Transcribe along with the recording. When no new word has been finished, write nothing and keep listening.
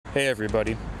Hey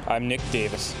everybody, I'm Nick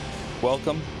Davis.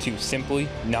 Welcome to Simply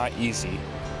Not Easy,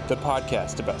 the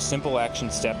podcast about simple action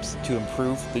steps to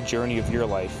improve the journey of your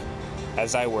life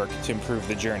as I work to improve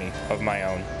the journey of my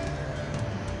own.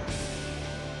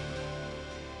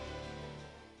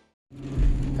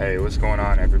 Hey, what's going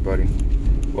on everybody?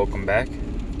 Welcome back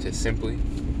to Simply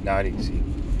Not Easy.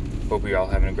 Hope you're all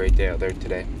having a great day out there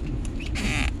today.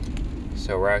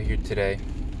 So we're out here today,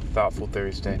 Thoughtful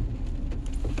Thursday.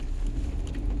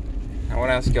 I want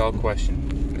to ask y'all a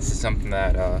question. This is something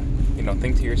that,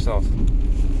 think to yourself.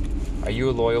 Are you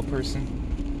a loyal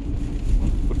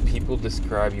person? Would people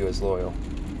describe you as loyal?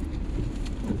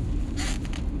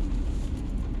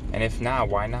 And if not,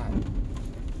 why not?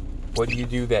 What do you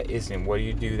do that isn't? What do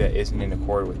you do that isn't in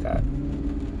accord with that?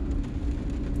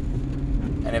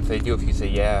 And if they do, if you say,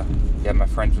 yeah, my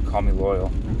friends would call me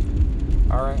loyal.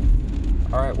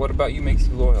 Alright, what about you makes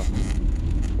you loyal?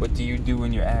 What do you do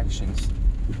in your actions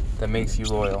that makes you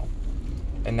loyal?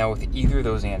 And now with either of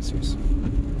those answers,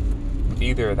 with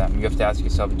either of them, you have to ask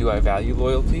yourself, do I value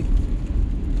loyalty?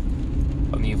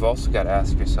 And you've also got to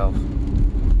ask yourself,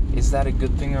 is that a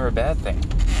good thing or a bad thing?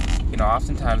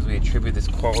 Oftentimes we attribute this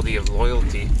quality of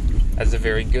loyalty as a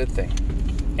very good thing,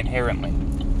 inherently.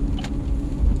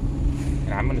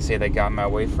 And I'm going to say that got in my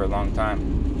way for a long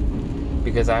time,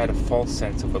 because I had a false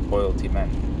sense of what loyalty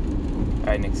meant.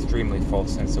 I had an extremely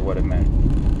false sense of what it meant.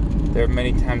 There are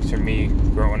many times for me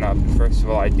growing up, first of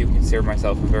all, I do consider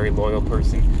myself a very loyal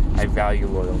person. I value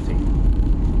loyalty.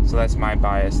 So that's my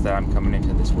bias that I'm coming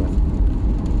into this with.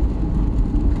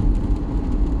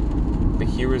 But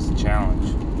here is the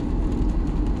challenge,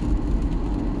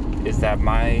 is that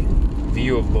my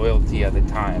view of loyalty at the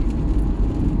time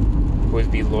was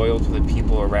be loyal to the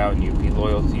people around you, be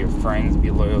loyal to your friends, be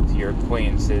loyal to your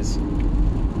acquaintances,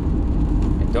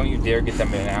 and don't you dare get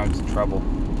them in an ounce of trouble.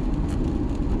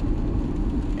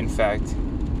 In fact,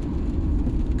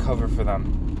 cover for them.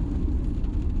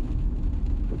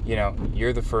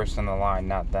 You're the first on the line,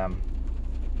 not them.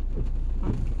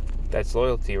 That's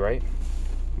loyalty, right?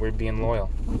 We're being loyal.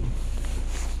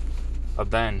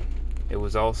 But then, it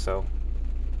was also,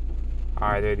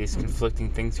 there are these conflicting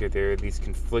things here. There are these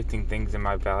conflicting things in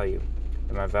my value,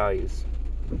 in my values.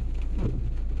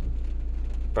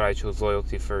 But I chose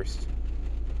loyalty first.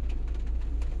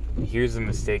 Here's the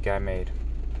mistake I made.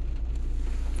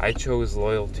 I chose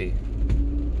loyalty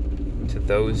to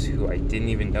those who I didn't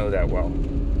even know that well,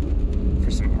 for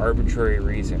some arbitrary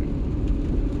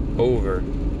reason, over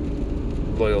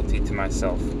loyalty to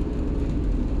myself.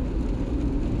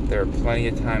 There are plenty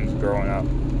of times growing up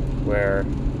where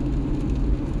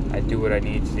I do what I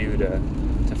need to do to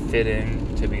fit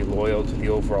in, to be loyal to the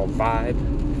overall vibe,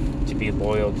 to be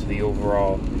loyal to the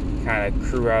overall kind of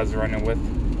crew I was running with.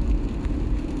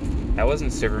 I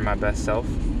wasn't serving my best self,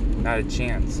 not a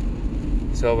chance.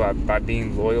 So by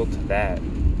being loyal to that,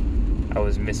 I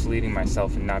was misleading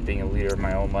myself and not being a leader of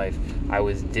my own life. I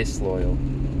was disloyal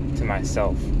to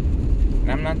myself. And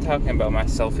I'm not talking about my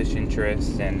selfish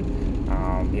interests and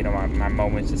my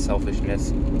moments of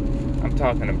selfishness. I'm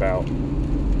talking about,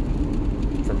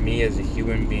 for me as a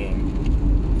human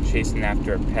being, chasing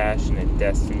after a passion, a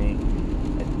destiny,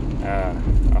 a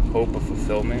hope of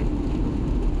fulfillment.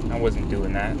 I wasn't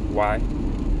doing that. Why?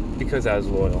 Because I was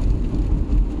loyal.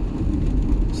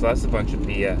 So that's a bunch of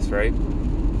BS, right?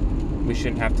 We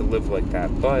shouldn't have to live like that.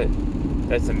 But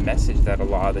that's a message that a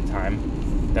lot of the time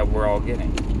that we're all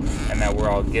getting and that we're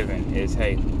all given is,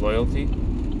 hey, loyalty?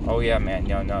 Oh yeah, man,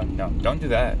 no, don't do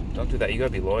that. Don't do that. You gotta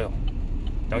be loyal.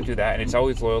 Don't do that. And it's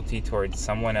always loyalty towards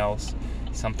someone else,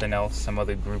 something else, some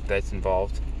other group that's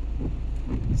involved.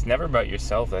 It's never about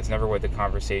yourself. That's never where the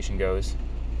conversation goes.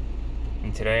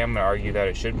 And today I'm going to argue that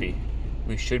it should be.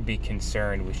 We should be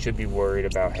concerned. We should be worried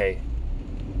about, hey,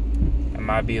 am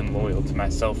I being loyal to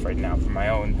myself right now for my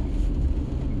own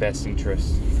best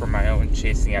interests, for my own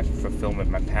chasing after fulfillment,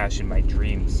 my passion, my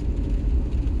dreams,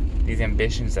 these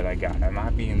ambitions that I got? Am I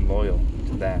being loyal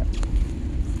to that?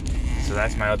 So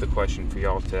that's my other question for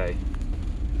y'all today.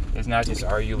 It's not just,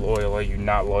 are you loyal, are you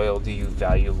not loyal, do you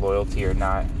value loyalty or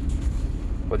not?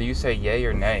 Whether you say yay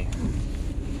or nay,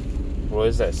 what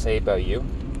does that say about you?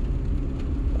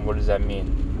 And what does that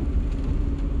mean?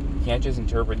 You can't just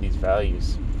interpret these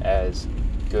values as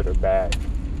good or bad,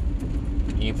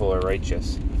 evil or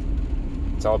righteous.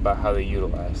 It's all about how they're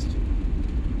utilized,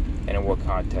 and in what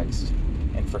context,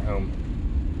 and for whom.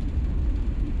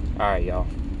 Alright, y'all.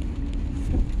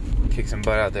 Kick some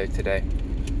butt out there today.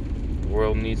 The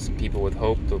world needs some people with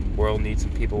hope. The world needs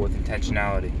some people with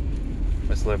intentionality.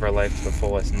 Let's live our life to the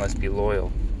fullest, and let's be loyal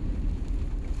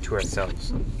to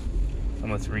ourselves.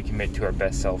 And let's recommit to our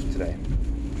best selves today.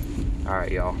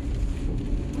 Alright, y'all.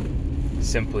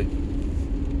 simply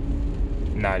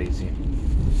not easy.